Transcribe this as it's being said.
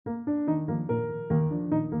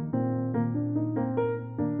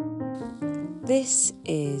This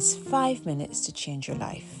is 5 Minutes to Change Your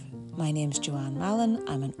Life. My name's Joanne Mallon.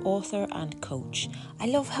 I'm an author and coach. I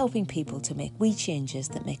love helping people to make wee changes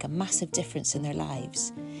that make a massive difference in their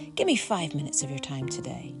lives. Give me 5 minutes of your time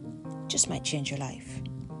today. Just might change your life.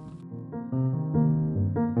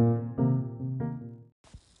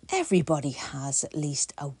 Everybody has at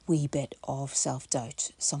least a wee bit of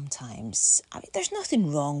self-doubt sometimes. There's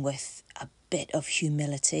nothing wrong with a bit of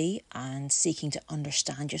humility and seeking to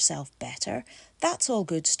understand yourself better. That's all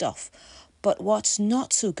good stuff. But what's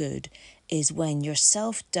not so good is when your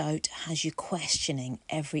self-doubt has you questioning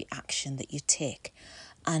every action that you take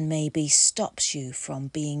and maybe stops you from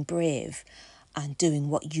being brave and doing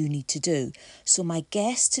what you need to do. So my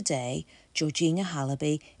guest today, Georgina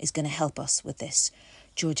Halabi, is going to help us with this.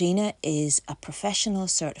 Georgina is a professional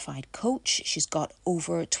certified coach. She's got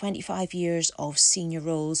over 25 years of senior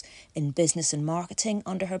roles in business and marketing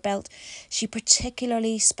under her belt. She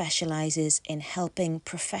particularly specialises in helping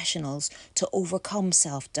professionals to overcome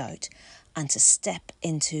self-doubt and to step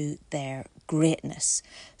into their greatness.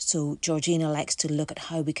 So Georgina likes to look at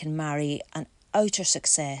how we can marry an outer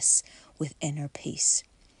success with inner peace.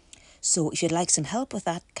 So if you'd like some help with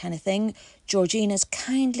that kind of thing, Georgina's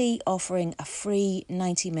kindly offering a free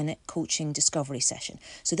 90-minute coaching discovery session.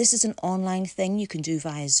 So this is an online thing you can do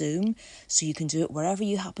via Zoom, so you can do it wherever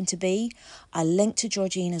you happen to be. I'll link to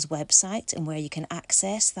Georgina's website and where you can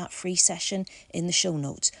access that free session in the show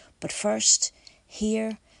notes. But first,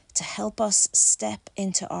 here to help us step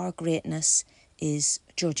into our greatness is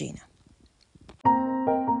Georgina.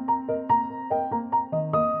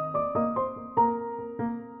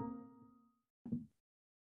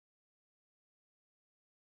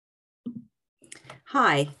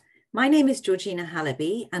 Hi, my name is Georgina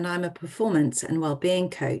Halabi and I'm a performance and wellbeing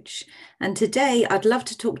coach. And today I'd love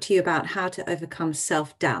to talk to you about how to overcome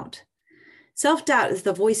self-doubt. Self-doubt is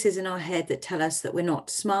the voices in our head that tell us that we're not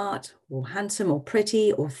smart or handsome or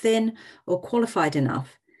pretty or thin or qualified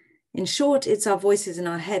enough. In short, it's our voices in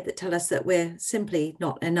our head that tell us that we're simply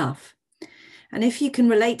not enough. And if you can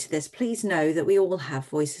relate to this, please know that we all have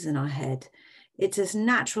voices in our head. It's as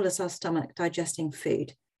natural as our stomach digesting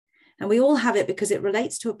food. And we all have it because it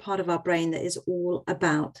relates to a part of our brain that is all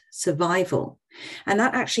about survival. And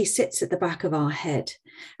that actually sits at the back of our head.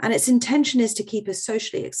 And its intention is to keep us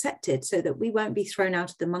socially accepted so that we won't be thrown out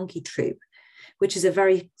of the monkey troop, which is a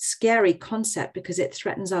very scary concept because it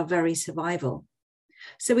threatens our very survival.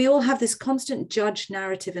 So we all have this constant judge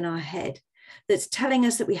narrative in our head that's telling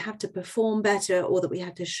us that we have to perform better or that we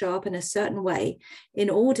have to show up in a certain way in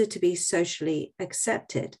order to be socially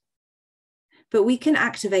accepted. But we can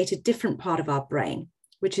activate a different part of our brain,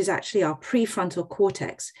 which is actually our prefrontal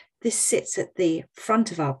cortex. This sits at the front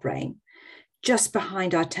of our brain, just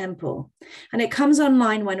behind our temple. And it comes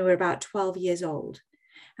online when we're about 12 years old.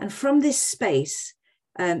 And from this space,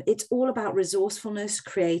 it's all about resourcefulness,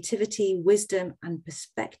 creativity, wisdom, and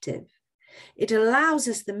perspective. It allows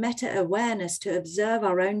us the meta-awareness to observe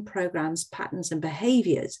our own programs, patterns, and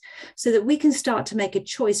behaviors so that we can start to make a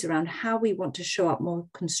choice around how we want to show up more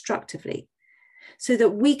constructively, so that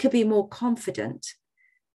we could be more confident.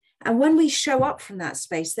 And when we show up from that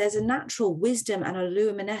space, there's a natural wisdom and a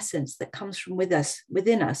luminescence that comes from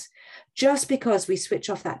within us, just because we switch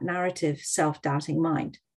off that narrative, self-doubting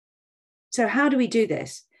mind. So how do we do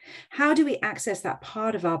this? How do we access that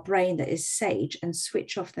part of our brain that is sage and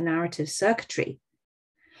switch off the narrative circuitry?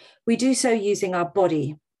 We do so using our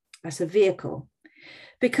body as a vehicle,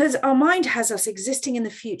 because our mind has us existing in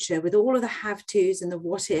the future with all of the have-tos and the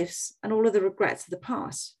what-ifs and all of the regrets of the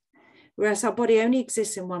past, whereas our body only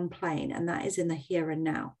exists in one plane, and that is in the here and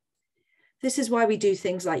now. This is why we do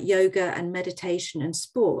things like yoga and meditation and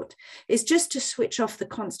sport, is just to switch off the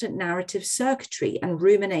constant narrative circuitry and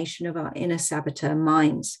rumination of our inner saboteur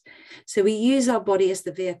minds. So we use our body as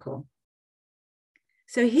the vehicle.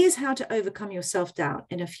 So here's how to overcome your self-doubt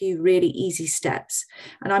in a few really easy steps.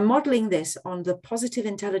 And I'm modeling this on the positive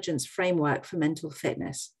intelligence framework for mental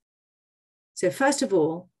fitness. So first of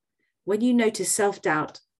all, when you notice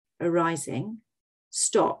self-doubt arising,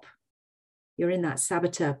 stop. You're in that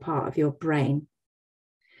saboteur part of your brain.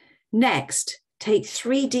 Next, take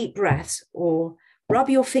 3 deep breaths or rub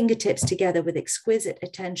your fingertips together with exquisite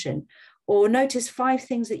attention, or notice 5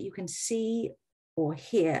 things that you can see or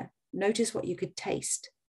hear. Notice what you could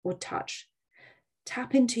taste or touch.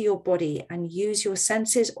 Tap into your body and use your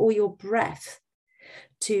senses or your breath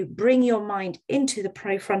to bring your mind into the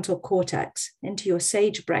prefrontal cortex, into your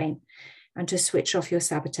sage brain, and to switch off your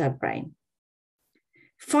saboteur brain.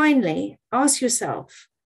 Finally, ask yourself,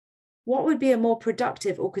 what would be a more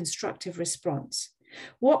productive or constructive response?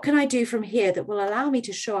 What can I do from here that will allow me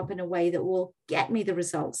to show up in a way that will get me the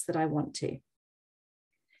results that I want to?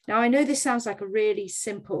 Now, I know this sounds like a really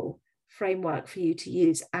simple framework for you to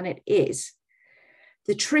use, and it is.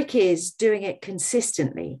 The trick is doing it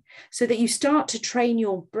consistently so that you start to train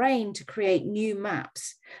your brain to create new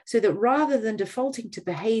maps, so that rather than defaulting to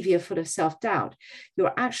behavior full of self-doubt,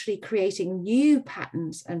 you're actually creating new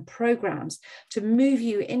patterns and programs to move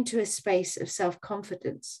you into a space of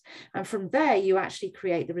self-confidence. And from there, you actually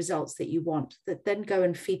create the results that you want that then go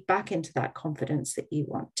and feed back into that confidence that you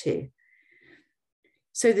want to.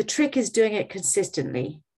 So the trick is doing it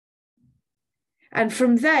consistently. And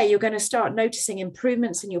from there, you're going to start noticing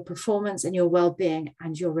improvements in your performance and your well-being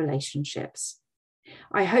and your relationships.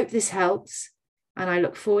 I hope this helps, and I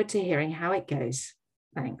look forward to hearing how it goes.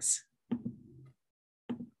 Thanks.